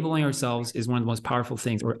labeling ourselves is one of the most powerful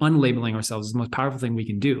things, or unlabeling ourselves is the most powerful thing we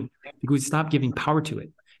can do, because we stop giving power to it.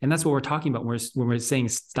 And that's what we're talking about when we're saying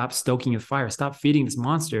stop stoking the fire, stop feeding this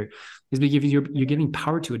monster, is because you're giving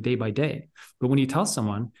power to it day by day. But when you tell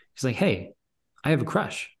someone, it's like, hey, I have a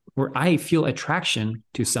crush, or I feel attraction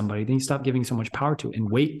to somebody, then you stop giving so much power to it and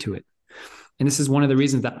weight to it. And this is one of the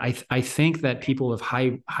reasons that I think that people of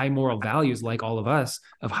high moral values, like all of us,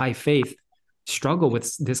 of high faith, struggle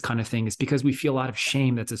with this kind of thing, is because we feel a lot of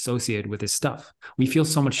shame that's associated with this stuff. We feel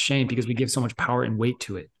so much shame because we give so much power and weight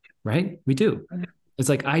to it, right? We do. It's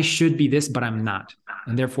like, I should be this, but I'm not.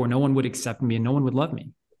 And therefore no one would accept me and no one would love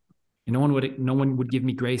me. And no one would give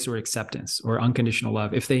me grace or acceptance or unconditional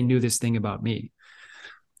love if they knew this thing about me.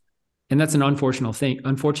 And that's an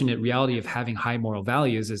unfortunate reality of having high moral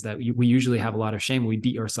values, is that we usually have a lot of shame. We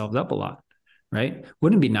beat ourselves up a lot, right?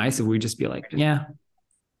 Wouldn't it be nice if we just be like, yeah,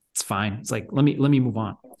 it's fine. It's like, let me move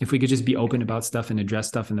on. If we could just be open about stuff and address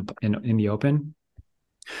stuff in the open.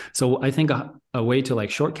 So I think a way to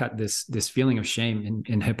like shortcut this feeling of shame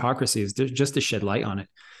and hypocrisy is just to shed light on it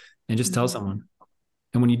and just tell someone.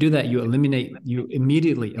 And when you do that, you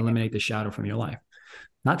immediately eliminate the shadow from your life.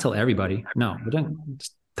 Not tell everybody, no, but then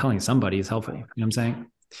just telling somebody is helpful. You know what I'm saying?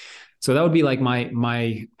 So that would be like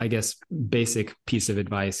my I guess basic piece of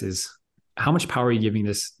advice is, how much power are you giving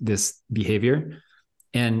this behavior?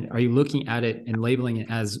 And are you looking at it and labeling it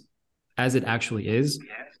as it actually is?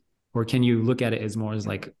 Or can you look at it as more as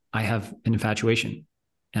like, I have an infatuation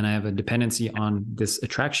and I have a dependency on this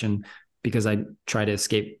attraction because I try to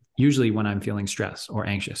escape, usually when I'm feeling stressed or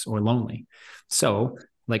anxious or lonely. So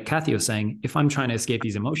like Kathy was saying, if I'm trying to escape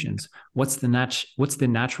these emotions, what's the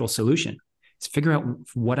natural solution? Is figure out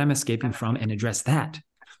what I'm escaping from and address that.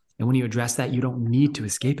 And when you address that, you don't need to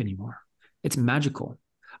escape anymore. It's magical.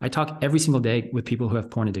 I talk every single day with people who have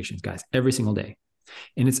porn addictions, guys, every single day.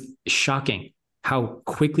 And it's shocking how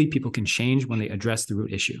quickly people can change when they address the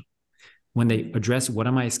root issue. When they address what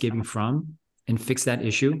am I escaping from and fix that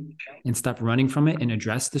issue and stop running from it and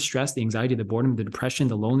address the stress, the anxiety, the boredom, the depression,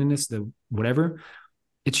 the loneliness, the whatever,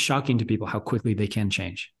 it's shocking to people how quickly they can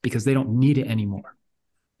change, because they don't need it anymore.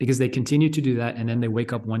 Because they continue to do that, and then they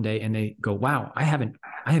wake up one day and they go, wow, I haven't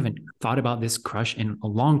thought about this crush in a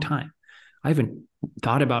long time. I haven't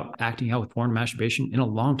thought about acting out with porn and masturbation in a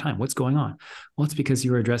long time. What's going on? Well, it's because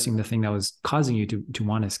you were addressing the thing that was causing you to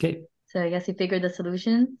want to escape. So I guess you figured the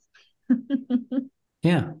solutions.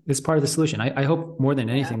 Yeah, it's part of the solution. I hope more than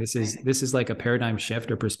anything, this is like a paradigm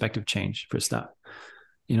shift or perspective change for stuff.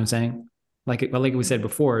 You know what I'm saying? Like we said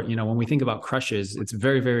before, when we think about crushes, it's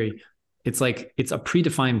very, very, it's like, it's a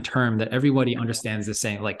predefined term that everybody understands the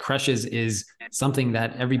same. Like crushes is something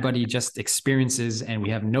that everybody just experiences and we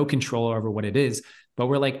have no control over what it is, but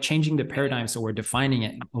we're like changing the paradigm. So we're defining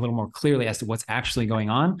it a little more clearly as to what's actually going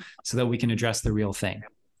on so that we can address the real thing,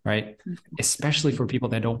 right? Especially for people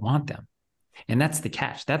that don't want them. And that's the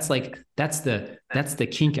catch. That's the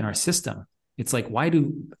kink in our system. It's like, why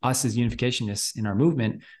do us as unificationists in our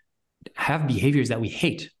movement have behaviors that we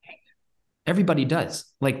hate? Everybody does.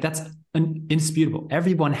 Like, that's indisputable.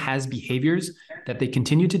 Everyone has behaviors that they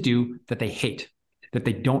continue to do that they hate, that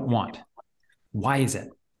they don't want. Why is it?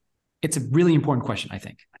 It's a really important question, I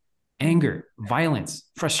think. Anger, violence,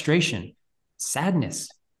 frustration, sadness,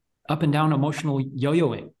 up and down emotional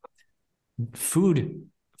yo-yoing, food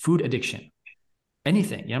addiction,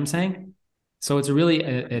 anything, you know what I'm saying? So it's a really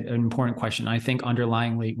an important question. I think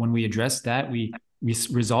underlyingly, when we address that, we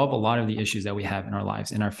resolve a lot of the issues that we have in our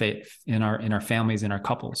lives, in our faith, in our families, in our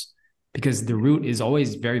couples, because the root is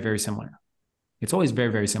always very, very similar. It's always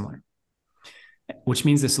very, very similar, which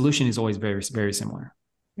means the solution is always very, very similar.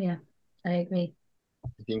 Yeah, I agree.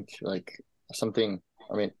 I think like something,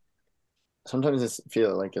 I mean, sometimes I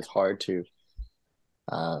feel like it's hard to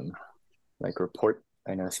like report.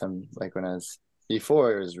 I know some, like when I was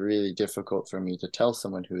before, it was really difficult for me to tell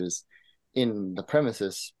someone who is in the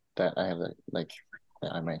premises that I have like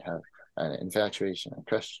that I might have an infatuation, a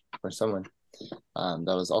crush for someone that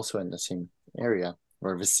was also in the same area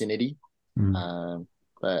or vicinity.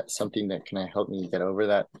 But something that can help me get over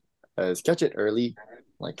that is catch it early.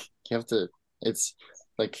 Like you have to, it's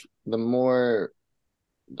like the more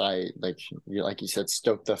like you said,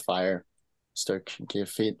 stoke the fire,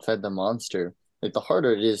 fed the monster. Like the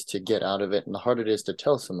harder it is to get out of it, and the harder it is to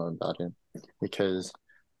tell someone about it, because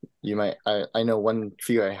you might. I know one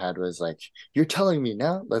fear I had was like, you're telling me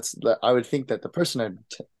now. I would think that the person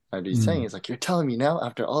I'd be saying is like, you're telling me now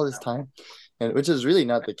after all this time, and which is really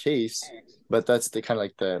not the case. But that's the kind of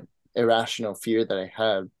like the irrational fear that I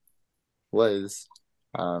had was.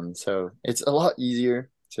 So it's a lot easier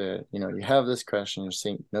to, you have this crush and you're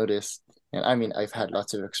saying notice. And I mean, I've had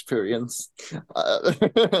lots of experience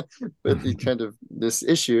with this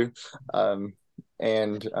issue. But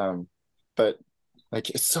like,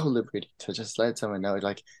 it's so liberating to just let someone know,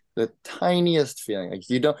 like the tiniest feeling, like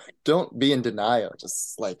you don't be in denial.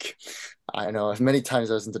 Just like, I know many times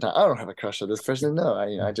I was in denial. I don't have a crush on this person. No,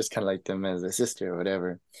 I just kind of like them as a sister or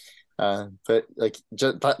whatever. But like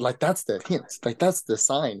that's the hint, like that's the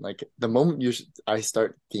sign. Like the moment I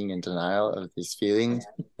start being in denial of these feelings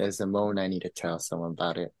is the moment I need to tell someone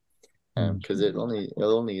about it, because it'll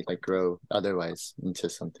only like grow otherwise into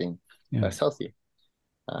something less healthy.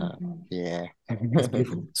 Yeah. That's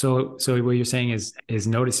beautiful. So what you're saying is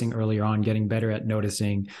noticing earlier on, getting better at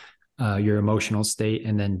noticing your emotional state,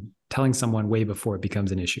 and then telling someone way before it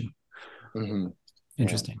becomes an issue.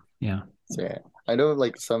 Interesting. Yeah. So, yeah. I know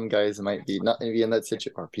like some guys might be not be in that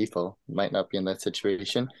situation, or people might not be in that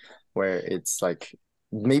situation where it's like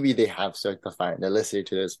maybe they have stoked the fire and they're listening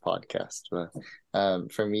to this podcast. But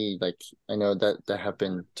for me, like I know that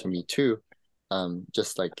happened to me too.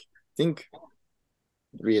 Just like think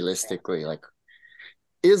realistically, like,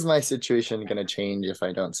 is my situation gonna change if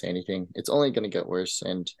I don't say anything? It's only gonna get worse.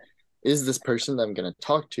 And is this person that I'm gonna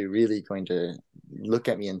talk to really going to look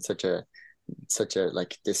at me in such a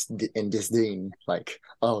like disdain, like,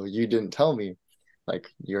 oh, you didn't tell me, like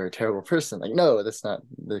you're a terrible person? Like, no, that's not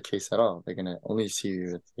the case at all. They're gonna only see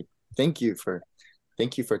you as like, thank you for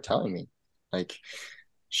telling me. Like,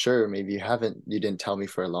 sure, maybe you didn't tell me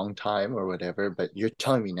for a long time or whatever, but you're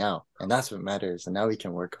telling me now, and that's what matters, and now we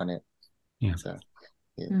can work on it. So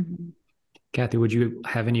yeah. Kathy, would you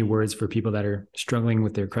have any words for people that are struggling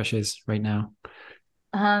with their crushes right now?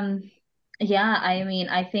 Yeah, I mean,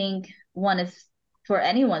 I think one is for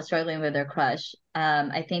anyone struggling with their crush,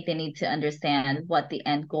 I think they need to understand what the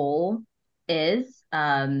end goal is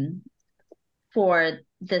for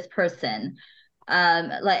this person.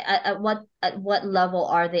 Like at what level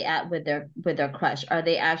are they at with their crush? Are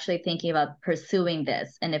they actually thinking about pursuing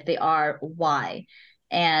this? And if they are, why?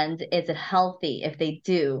 And is it healthy if they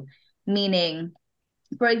do? Meaning,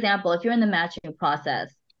 for example, if you're in the matching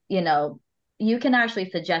process, you can actually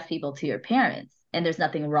suggest people to your parents, and there's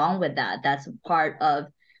nothing wrong with that. That's part of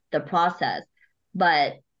the process.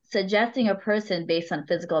 But suggesting a person based on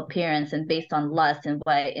physical appearance and based on lust and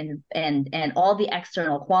all the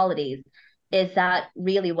external qualities, is that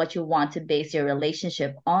really what you want to base your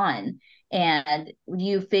relationship on? And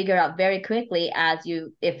you figure out very quickly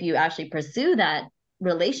if you actually pursue that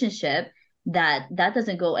relationship, that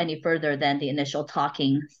doesn't go any further than the initial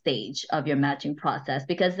talking stage of your matching process,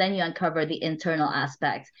 because then you uncover the internal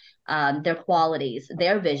aspects, their qualities,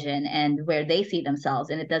 their vision, and where they see themselves,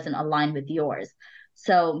 and it doesn't align with yours.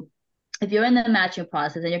 So if you're in the matching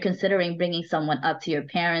process and you're considering bringing someone up to your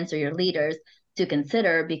parents or your leaders to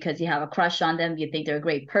consider because you have a crush on them, you think they're a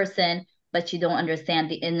great person, but you don't understand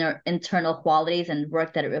the internal qualities and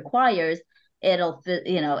work that it requires,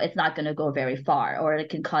 it's not going to go very far, or it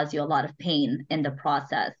can cause you a lot of pain in the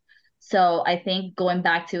process. So I think going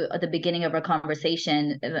back to the beginning of our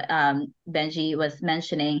conversation, Benji was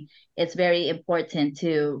mentioning, it's very important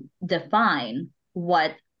to define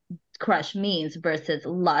what crush means versus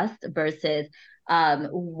lust versus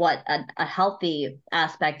what a healthy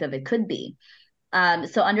aspect of it could be.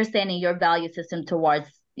 So understanding your value system towards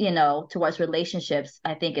relationships,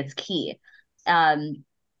 I think it's key.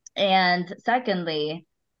 And secondly,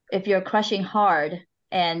 if you're crushing hard,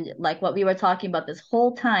 and like what we were talking about this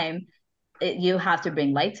whole time, you have to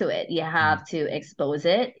bring light to it. You have to expose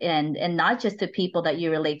it, and not just to people that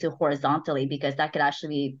you relate to horizontally, because that could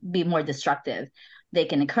actually be more destructive. They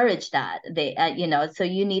can encourage that. They, so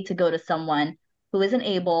you need to go to someone who isn't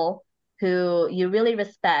able, who you really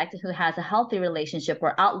respect, who has a healthy relationship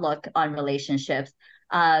or outlook on relationships,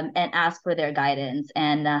 and ask for their guidance,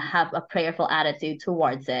 and have a prayerful attitude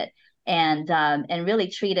towards it, and really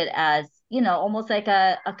treat it as, almost like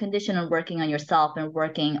a condition on working on yourself and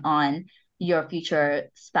working on your future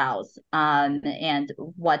spouse, and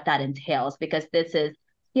what that entails, because this is,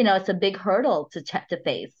 it's a big hurdle to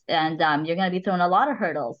face, and you're going to be thrown a lot of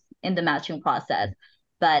hurdles in the matching process,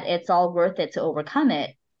 but it's all worth it to overcome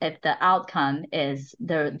it if the outcome is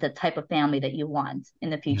the type of family that you want in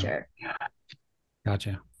the future. Yeah.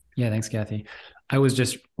 Gotcha. Yeah, thanks, Kathy. I was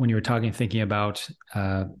just, when you were talking, thinking about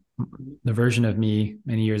the version of me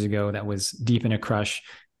many years ago that was deep in a crush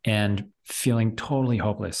and feeling totally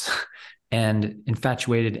hopeless and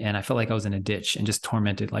infatuated. And I felt like I was in a ditch and just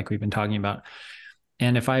tormented, like we've been talking about.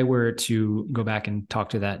 And if I were to go back and talk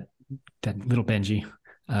to that little Benji,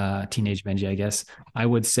 teenage Benji, I guess, I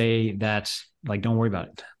would say that, like, don't worry about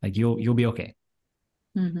it. Like, you'll be okay.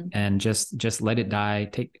 Mm-hmm. And just let it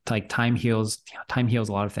die. Time heals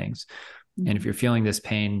a lot of things. Mm-hmm. And if you're feeling this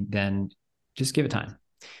pain, then just give it time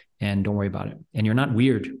and don't worry about it. And you're not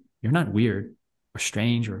weird. You're not weird or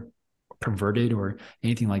strange or perverted or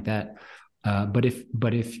anything like that. But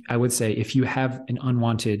if I would say, if you have an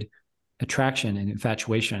unwanted attraction and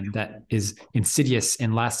infatuation that is insidious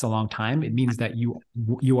and lasts a long time, it means that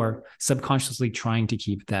you are subconsciously trying to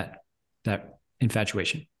keep that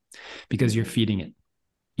infatuation, because you're feeding it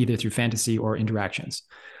either through fantasy or interactions,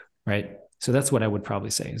 right? So that's what I would probably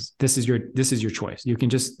say, is this is your choice. You can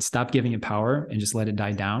just stop giving it power and just let it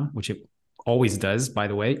die down, which it always does, by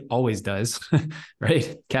the way, always does,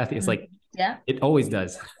 right? Kathy, it's like, yeah, it always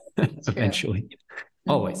does eventually,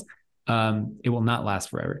 always. It will not last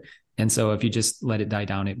forever. And so if you just let it die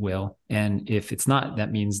down, it will. And if it's not,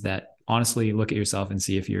 that means that, honestly, look at yourself and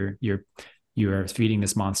see if you are feeding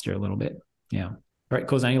this monster a little bit. Yeah. All right,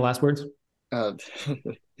 Koza, any last words?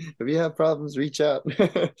 If you have problems, reach out.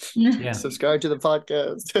 Yeah. Subscribe to the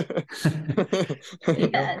podcast.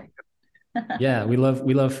 Yeah, we love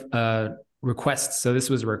requests. So this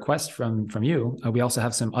was a request from you. We also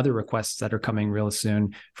have some other requests that are coming real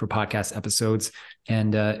soon for podcast episodes.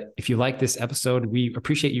 And if you like this episode, we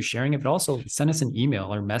appreciate you sharing it, but also send us an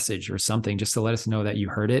email or message or something just to let us know that you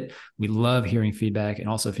heard it. We love hearing feedback. And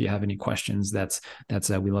also, if you have any questions, that's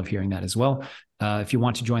we love hearing that as well. If you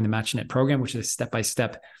want to join the MatchNet program, which is a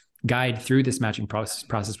step-by-step guide through this matching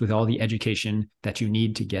process with all the education that you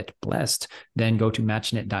need to get blessed, then go to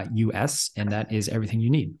matchnet.us, and that is everything you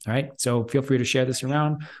need. All right. So feel free to share this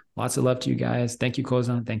around. Lots of love to you guys. Thank you,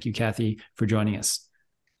 Koza. Thank you, Kathy, for joining us.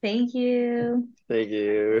 Thank you. Thank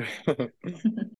you.